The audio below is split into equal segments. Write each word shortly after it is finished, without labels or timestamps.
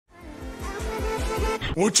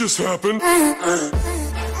What just happened?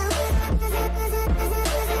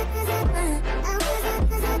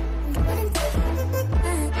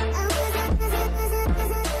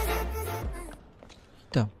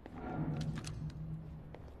 Hitam.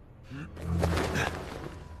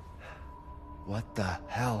 What the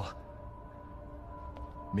hell?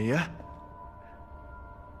 Mia?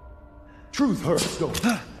 Truth hurts, don't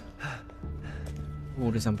it? Oh,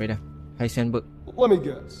 dah sampai dah. Heisenberg. Let me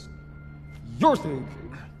guess. You're thinking,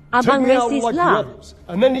 Abang take me out racist like the lah. others,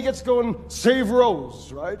 and then he gets to go and save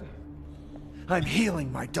Rose, right? I'm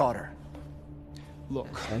healing my daughter. Look,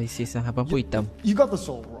 Racist lah. Abang pun hitam. you got this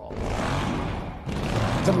all wrong.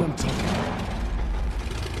 Tell me I'm talking.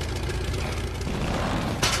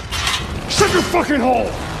 Shut your fucking hole!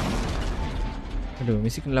 Aduh,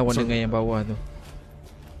 mesti kena lawan dengan yang bawah tu.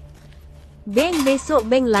 Beng besok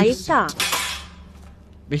beng live tak?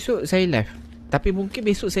 Besok saya live. Tapi mungkin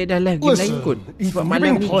besok saya dah live game lain kot. Sebab Ethan,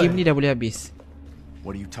 malam you've ni been game ni dah boleh habis.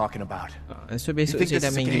 What are you talking about? So besok You think saya this dah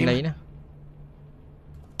is a main game game? lain lah.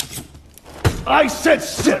 I said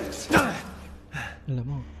sit!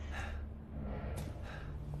 Alamak.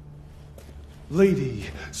 Lady,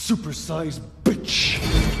 supersized bitch.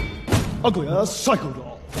 Ugly ass psycho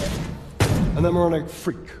doll. And that moronic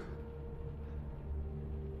freak.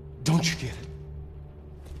 Don't you get it?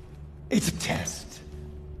 It's a test.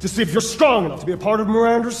 To see if you're strong enough to be a part of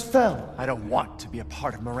Miranda's family. I don't want to be a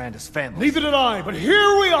part of Miranda's family. Neither did I, but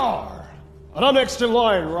here we are. And I'm next in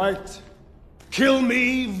line, right? Kill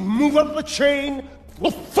me, move up the chain.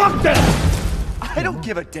 Well, fuck that! I don't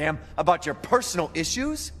give a damn about your personal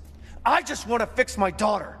issues. I just want to fix my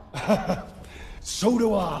daughter. So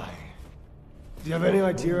do I. Do you have any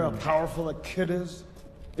idea how powerful that kid is?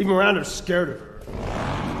 Even Miranda's scared of her.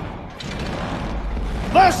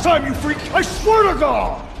 Last time, you freak, I swear to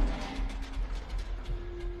God!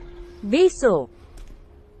 Besok.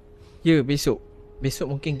 Ya, besok.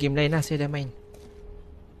 Besok mungkin game lain lah saya dah main.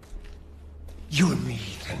 You and me,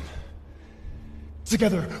 Ethan.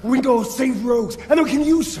 Together, we can go save Rose, and we can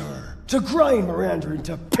use her to grind Miranda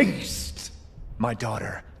into paste. My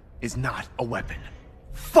daughter is not a weapon.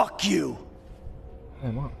 Fuck you!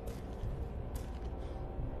 Alamak.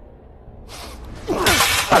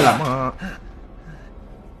 Alamak.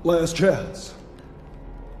 Last chance.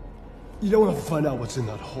 You don't have to find out what's in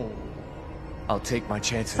that hole. I'll take my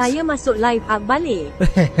chances. Saya masuk live up balik.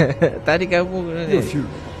 Tadi kamu You're a few.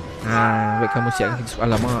 baik kamu siapkan kita.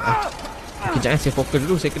 Alamak. Kejap saya fokus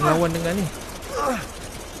dulu. Saya kena lawan dengan ni.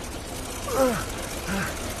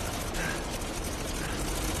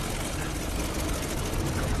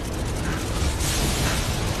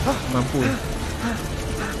 Mampu.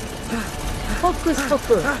 Fokus.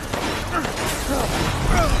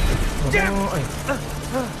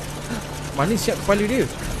 Mana siap kepala dia?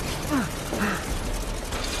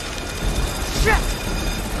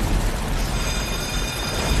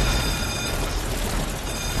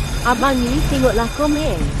 Abang ni tengoklah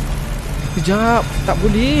komen. Kejap. Tak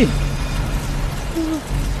boleh.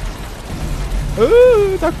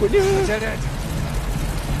 Takut dia. Dead end.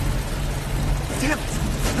 Damn it.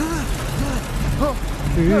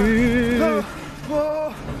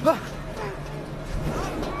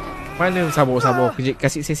 Mana sabar. Kejap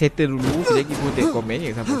kasih saya settle dulu. Kejap lagi pun tengok komen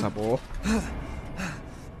je. Sabar.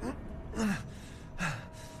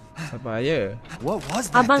 Sabar ya. What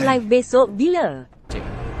was that Abang thing? live besok bila? Cek.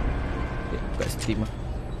 Buka stream lah.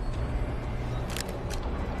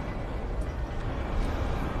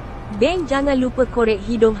 Beng jangan lupa korek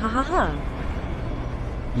hidung hahaha.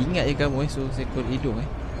 Ingat je kamu so saya kod hidung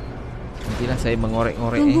Nantilah saya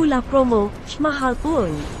mengorek-ngorek Tunggulah promo, mahal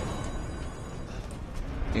pun.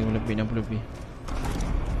 Tengok lebih 60 lebih.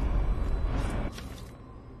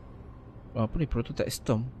 Apa ni prototype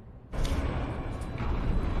storm?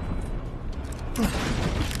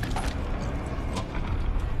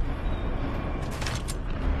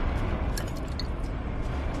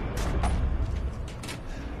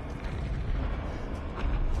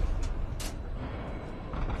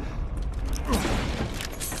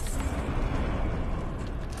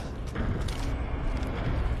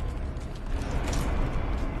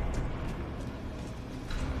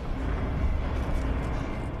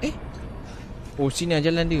 Oh sini lah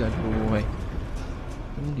jalan dia. Aduh hai.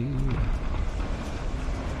 Benda.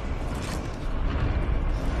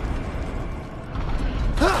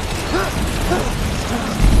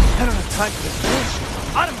 I don't have time for this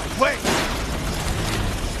bullshit. Out of my way!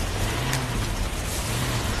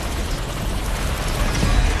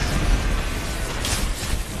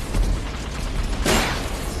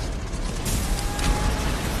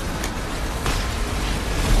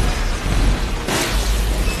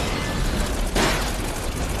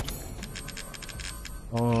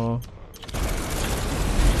 Oh.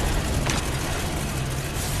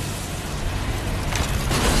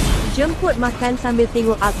 Jemput makan sambil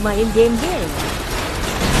tengok Ak main game-game.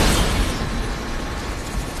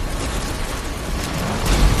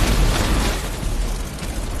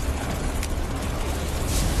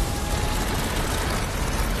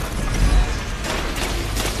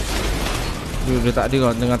 Dia tak ada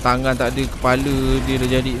dengan tangan, tak ada kepala, dia dah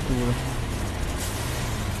jadi tu.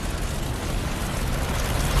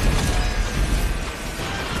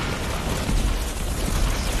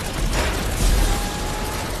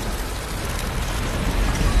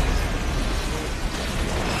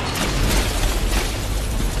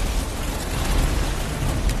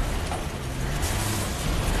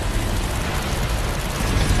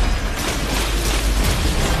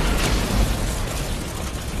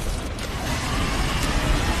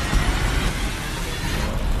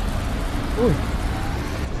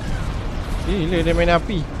 Gila dia main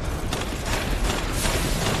api.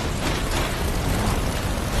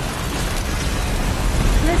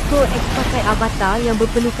 Plus kau X pakai avatar yang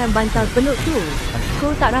berpelukan bantal peluk tu.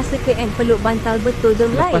 Kau tak rasa ke N peluk bantal betul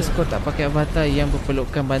dong lain? Lepas kau tak pakai avatar yang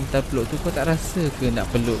berpelukkan bantal peluk tu, kau tak rasa ke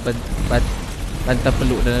nak peluk bantal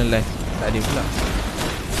peluk dalam live? Tak ada pula.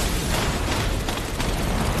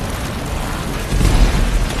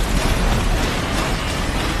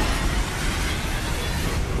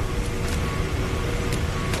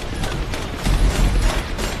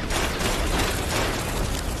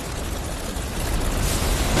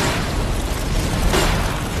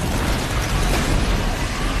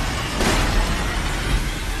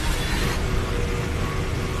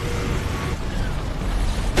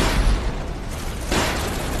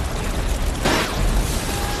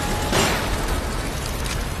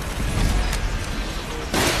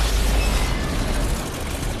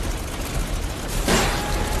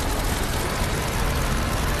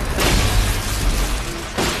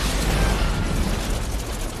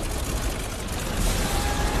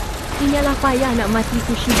 Ingatlah payah nak mati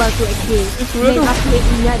sushi batu XD. Dan aku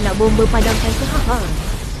ingat nak bomba padamkan ke haha.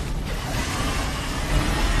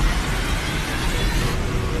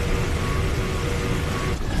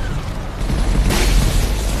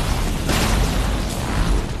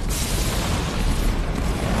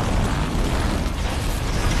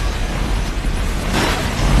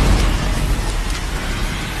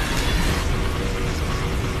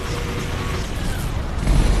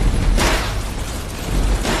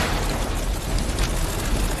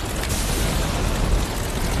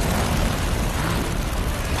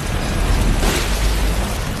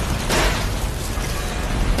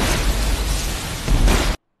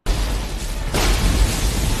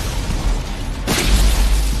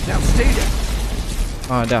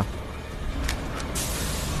 Dah.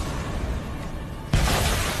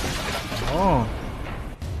 Oh.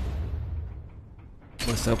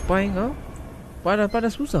 Bersapai kau? Pada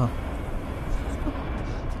susah.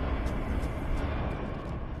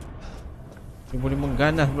 Dia boleh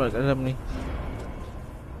mengganas pula kat dalam ni.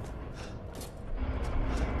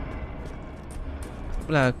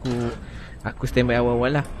 Apalah aku standby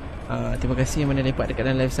awal-awal lah. Terima kasih yang mana lepak dekat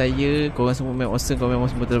dalam live saya. Korang semua memang awesome. Korang memang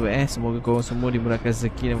semua terbaik. Semoga korang semua dimurahkan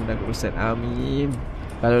rezeki dan mudahkan urusan. Amin.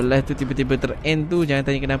 Kalau live tu tiba-tiba ter-end tu, jangan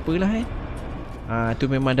tanya kenapa lah tu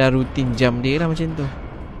memang dah rutin jam dia lah macam tu.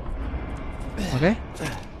 Okay.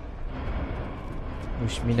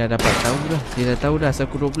 Min dah dapat tahu dah. Dia dah tahu dah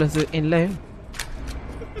aku 12 tu end live.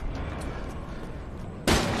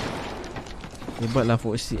 Hebatlah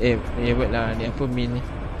Foxy. Hebatlah ni apa Min ni.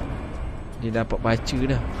 Dia dapat baca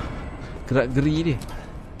dah. Gerak geri dia.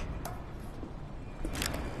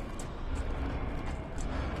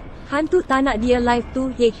 Hantu tak nak dia live tu.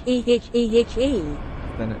 hehehe.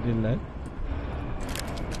 Tak nak dia live.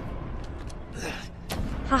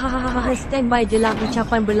 Hahaha, standby je lah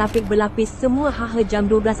ucapan berlapis-berlapis semua. Haha, jam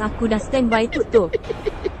 12 aku dah standby tu.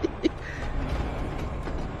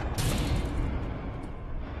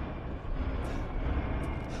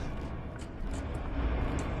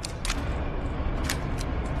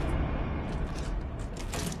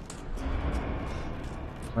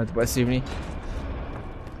 Tempat save ni.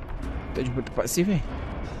 Tak jumpa tempat save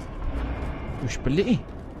Ush, pelik ni.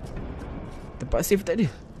 Tempat save tak ada.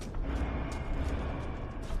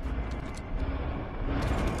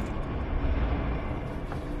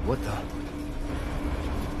 What the?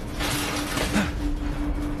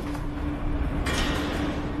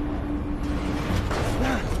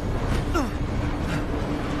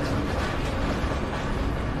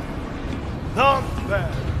 Not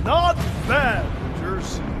bad. Not bad,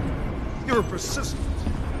 Jersey. You're persistent.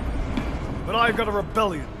 But I've got a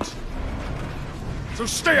rebellion. So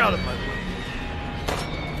stay out of my way.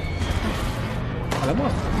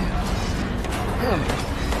 Alamak.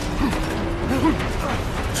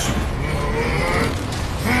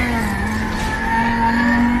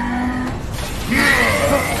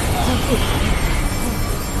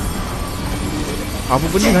 Apa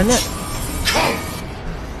benda banyak?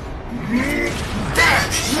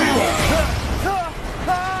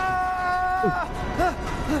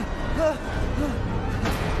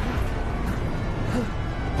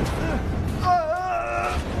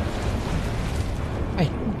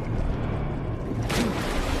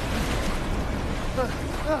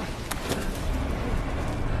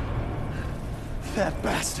 That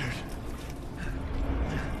bastard.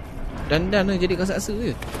 Dan jadi kasaksa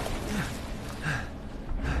je.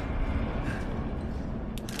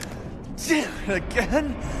 Damn it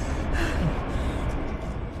again.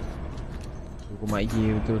 Aku mak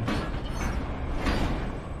ye betul.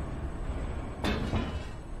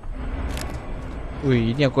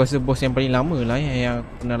 Ui, ini aku rasa bos yang paling lama lah yang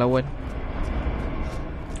aku pernah lawan.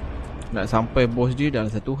 Nak sampai bos dia dah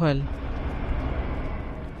satu hal.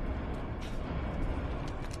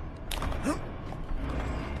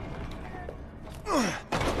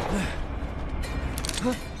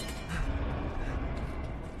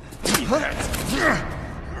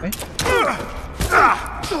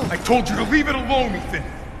 I told you to leave it alone, Ethan.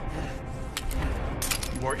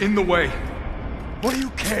 You are in the way. What do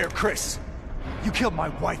you care, Chris? You killed my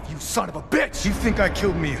wife, you son of a bitch! You think I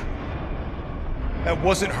killed Mia? That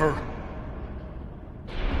wasn't her.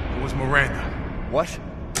 It was Miranda. What?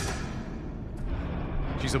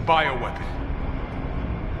 She's a bioweapon.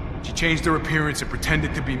 She changed her appearance and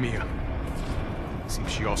pretended to be Mia.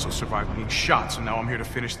 Seems she also survived being shot, so now I'm here to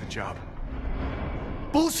finish the job.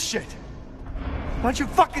 Bullshit! Why don't you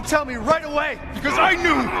fucking tell me right away? Because I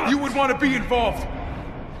knew you would want to be involved!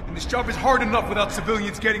 And this job is hard enough without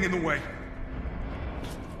civilians getting in the way.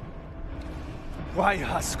 Why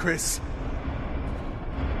us, Chris?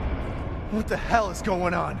 What the hell is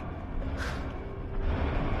going on?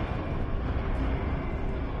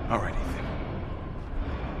 Alright, Ethan.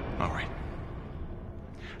 Alright.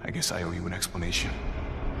 I guess I owe you an explanation.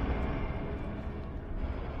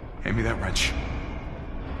 Hand me that wrench.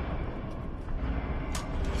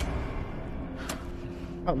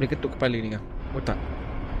 Oh, dia ketuk kepala ni kan. Otak.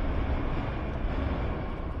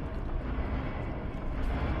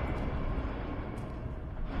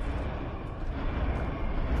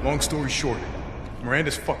 Long story short,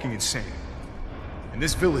 Miranda's fucking insane. And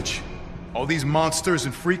this village, all these monsters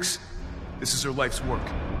and freaks, this is her life's work.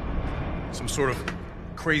 Some sort of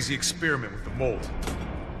crazy experiment with the mold.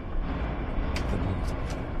 The mold.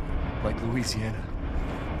 Like Louisiana.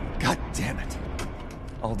 God damn it.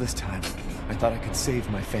 All this time, I thought I could save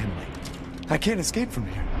my family. I can't escape from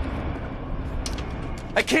here.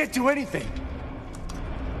 I can't do anything!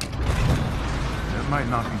 That might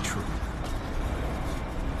not be true.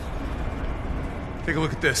 Take a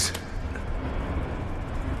look at this.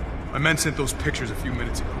 My men sent those pictures a few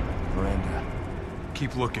minutes ago. Miranda.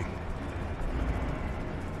 Keep looking.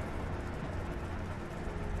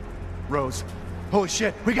 Rose. Holy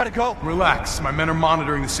shit, we gotta go! Relax, my men are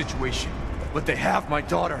monitoring the situation. But they have my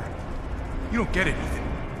daughter. You don't get it, Ethan.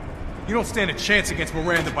 You don't stand a chance against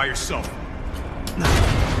Miranda by yourself.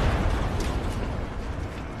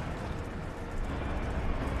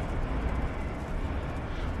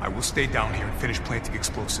 I will stay down here and finish planting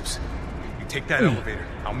explosives. You take that elevator.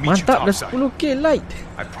 I'll meet you Mantap dah topside. 10k light.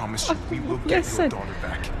 I promise you, we will get your daughter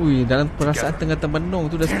back. Ui, dalam perasaan tengah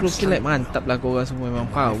termenung tu dah 10k light. Mantap lah korang semua.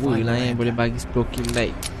 Memang power lah yang boleh bagi 10k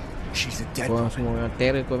light. Korang semua memang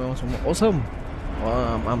terror. Korang memang semua awesome.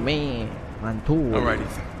 Wah, mame. Mantul. Alright,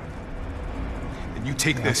 Ethan. Then you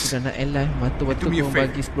take Aku this. dah nak end lah. Betul-betul Do me a korang favor.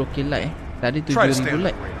 bagi 10k light eh. Tadi Try to stay 7000 on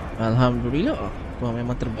light. the radar. Alhamdulillah. Korang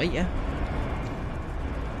memang terbaik lah.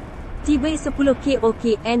 Tiba 10k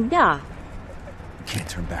OK and dah. Can't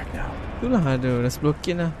turn back now. Itulah, aduh, dah 10k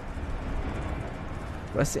lah.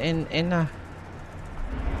 Rasa end lah.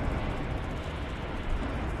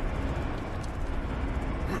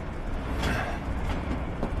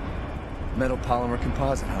 Metal polymer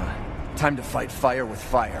composite, huh? Time to fight fire with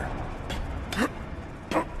fire.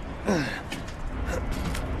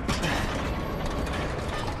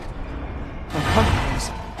 I'm coming, Rose.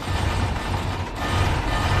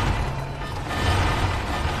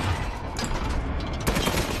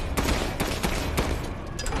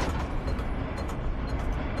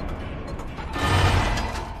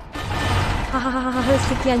 Hahaha,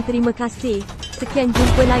 sekian terima kasih. Sekian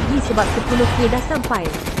jumpa lagi sebab 10k dah sampai.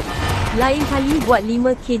 Lain kali buat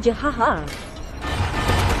 5k je, haha.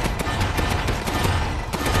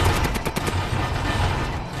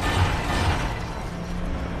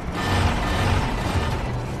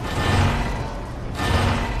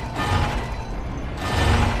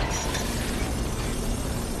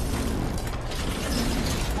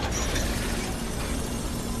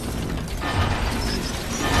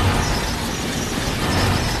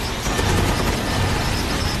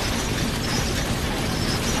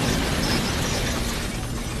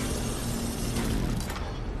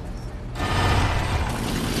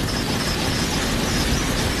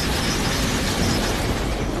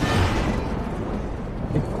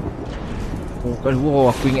 Wow,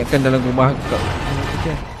 aku ingatkan dalam rumah kat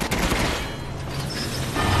okay.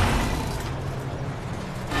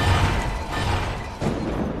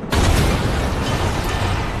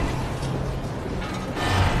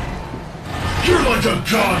 You're like a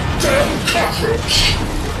goddamn cockroach!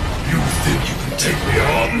 You think you can take me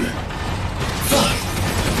on? Fine.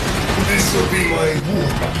 This will be my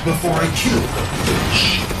warm-up before I kill the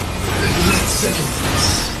bitch. Let's settle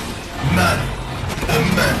this. Man a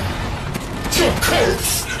man. Your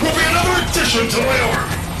corpse will be another addition to my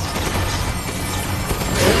army.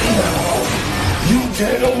 You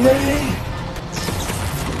dead already?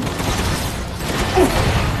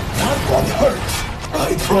 That one hurt.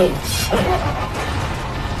 I promise.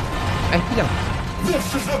 Hilang. This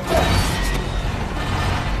is the best.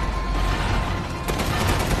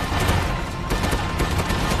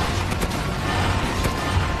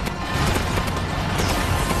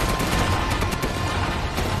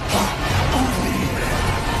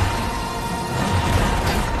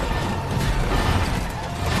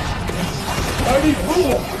 I need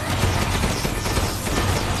more.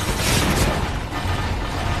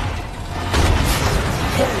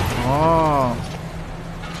 Oh.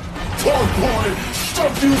 Talk boy,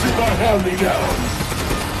 stop using my hand-me-down.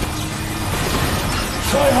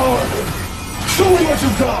 Try harder. Show me what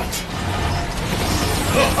you got.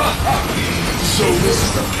 So this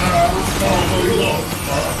is the power of the love,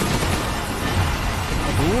 huh?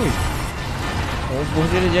 Ui. Oh, bos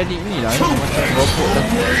dia dah jadi ni lah. Macam robot dah.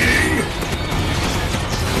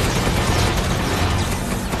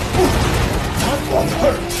 That one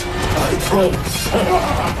hurt. I promise.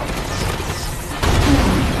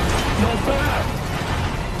 Not bad.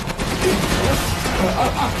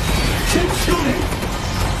 Keep shooting.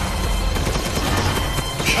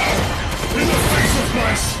 Coward, in the face of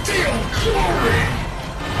my steel glory.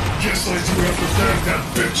 Guess I do have to thank that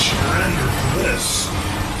bitch Miranda for this.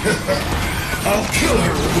 I'll kill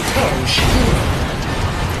her with the power she will.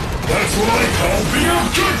 That's what I call being a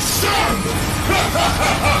good son!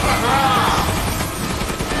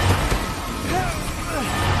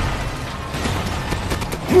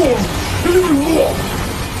 More! And even more!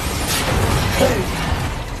 Hey!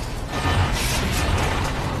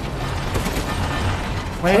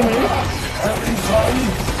 Having fun?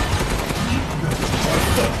 I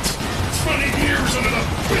thought 20 years under the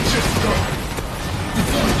bitch's throat! The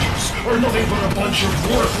villagers are nothing but a bunch of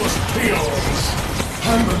worthless peons!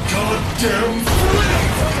 I'm a goddamn freedom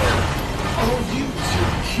fighter! I'll use your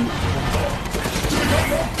cute little dog to become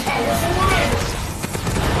more powerful than ever!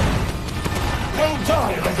 I'll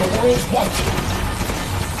die like the world's watching!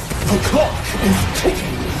 The clock is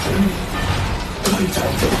ticking, Ethan!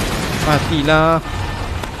 Playtime. Matilah.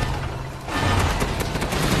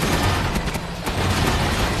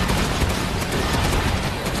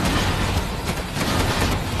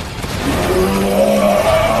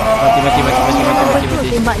 Betul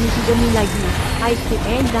tembak ni 3 mil lagi. I still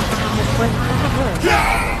end dah hahaha.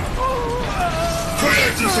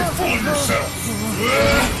 Practice and fool yourself!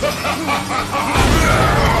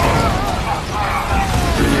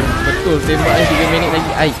 Betul tembak ni 3 minit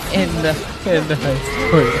lagi. I end dah.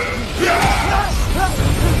 Oi.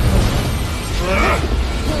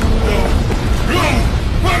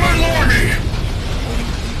 Why am I Lordy?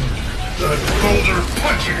 That boulder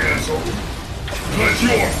punching asshole! But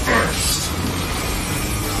you're first!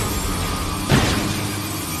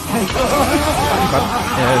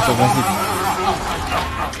 Ya, so masih.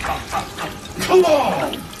 Come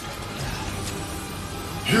on!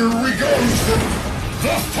 Here we go, Ethan!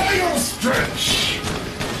 The final stretch!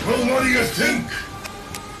 Well, what do you think?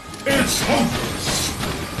 It's hopeless,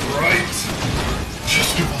 right?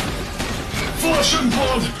 Just give up. Flesh and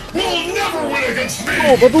blood will never win against me!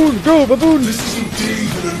 Go, Baboon! This isn't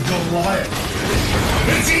David and Goliath.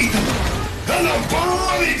 It's Ethan and a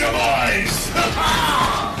bloody demise!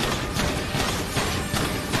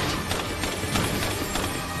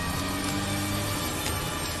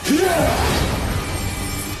 Yeah!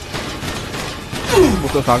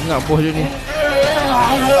 Betul sangat bos dia ni.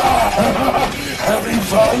 Having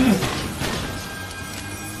fun?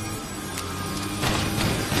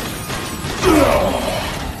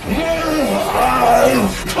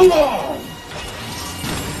 Come on!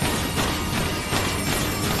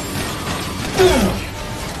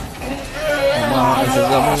 Mak,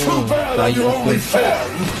 segamu. Tayu pun.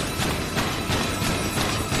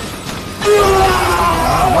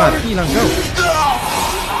 Matilah kau.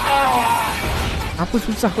 Apa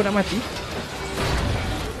susah kau nak mati?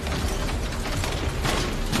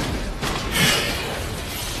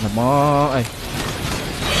 Lama,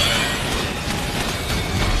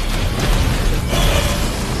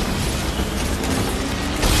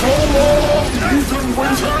 So long, Ethan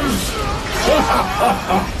Winters!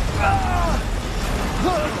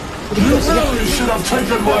 You really should have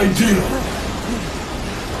taken my deal.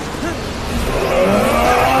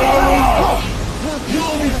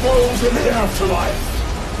 You'll be frozen in the afterlife.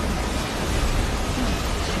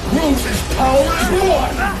 Rose's power is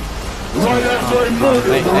one. Right after I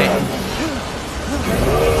murdered Miranda.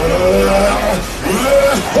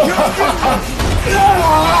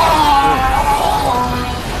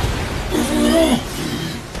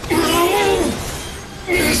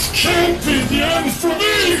 This can't be the end for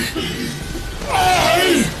me!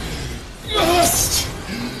 I must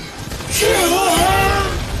kill her!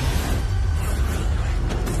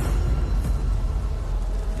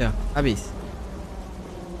 Ya, habis.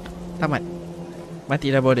 Tamat. Mati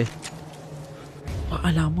dah bawah dia. Wah,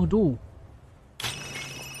 lama tu.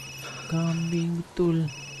 Kambing betul.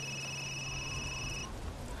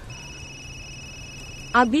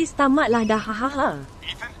 Habis tamatlah dah hahaha.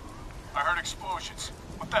 Ethan? I heard explosions.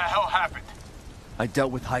 What the hell happened? I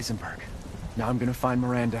dealt with Heisenberg. Now I'm gonna find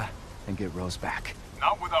Miranda and get Rose back.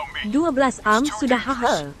 Not without me. 12 sudah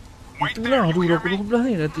haha. Wait Itulah, there, aduh, you hear dah me? pukul 12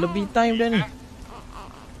 ni. Dah terlebih time dah ni.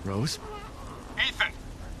 Rose? Ethan!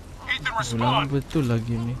 Ethan, Ulang respond! betul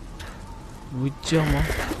lagi ni. Bujam lah.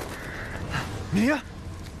 Mia?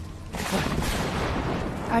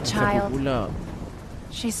 Our Siapa child. pula?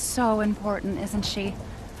 She's so important, isn't she?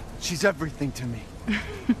 She's everything to me.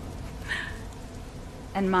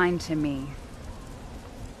 And mine to me.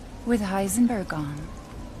 With Heisenberg gone,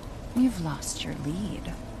 you've lost your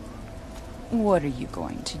lead. What are you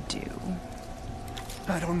going to do?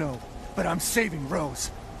 I don't know, but I'm saving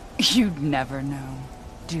Rose. You'd never know,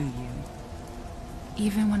 do you?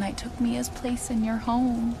 Even when I took Mia's place in your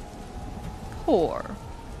home. Poor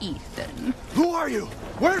Ethan. Who are you?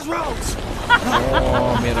 Where's Rose?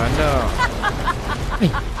 Oh, Miranda.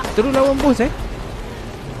 Terus lawan bos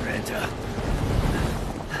Miranda.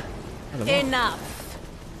 Enough.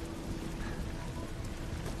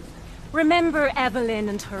 Remember Evelyn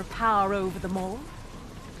and her power over them all?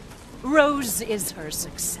 Rose is her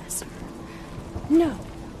successor. No.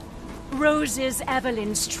 Rose is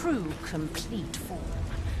Evelyn's true, complete form.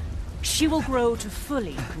 She will grow to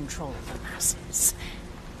fully control the masses.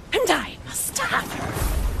 And I must have her.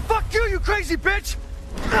 Fuck you, you crazy bitch!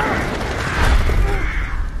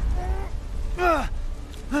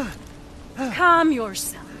 Calm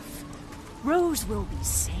yourself. Rose will be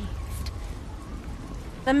saved.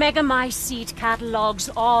 The Megamycete catalogs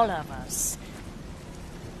all of us.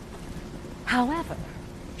 However,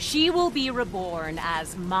 she will be reborn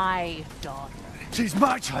as my daughter. She's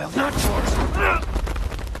my child, not yours.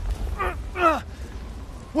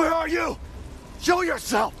 Where are you? Show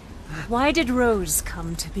yourself! Why did Rose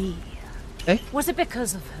come to be? Eh? Was it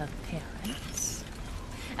because of her parents?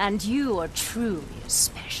 And you are truly a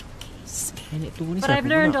special case. Nenek tu ni But I've siapa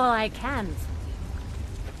learned pula? all I can from you.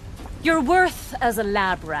 Your worth as a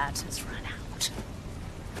lab rat has run out.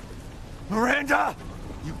 Miranda!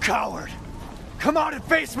 You coward! Come out and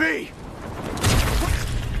face me!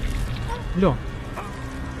 Loh,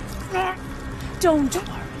 Don't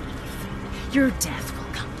worry. Your death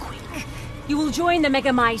will come quick. You will join the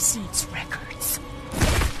Megamycete's records.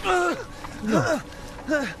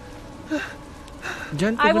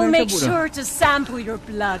 jantung I will kena make cabut dah. sure to sample your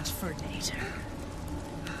blood for data.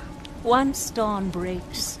 Once dawn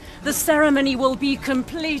breaks, the ceremony will be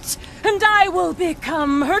complete, and I will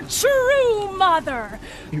become her true mother,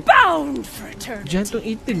 bound for eternity. Jantung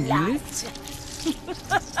Ethan gila.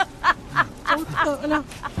 Otak lah.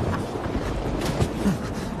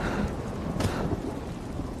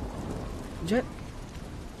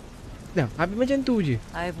 Dah, habis macam tu je.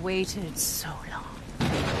 I've waited so long.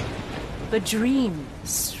 But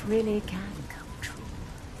dreams really can come true.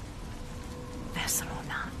 Vessel or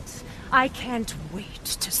not, I can't wait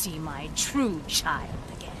to see my true child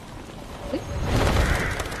again.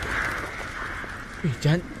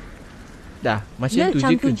 Jangan. Dah, macam Ya, tu je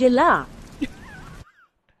macam ke? tu je lah.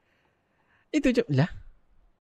 Itu je lah.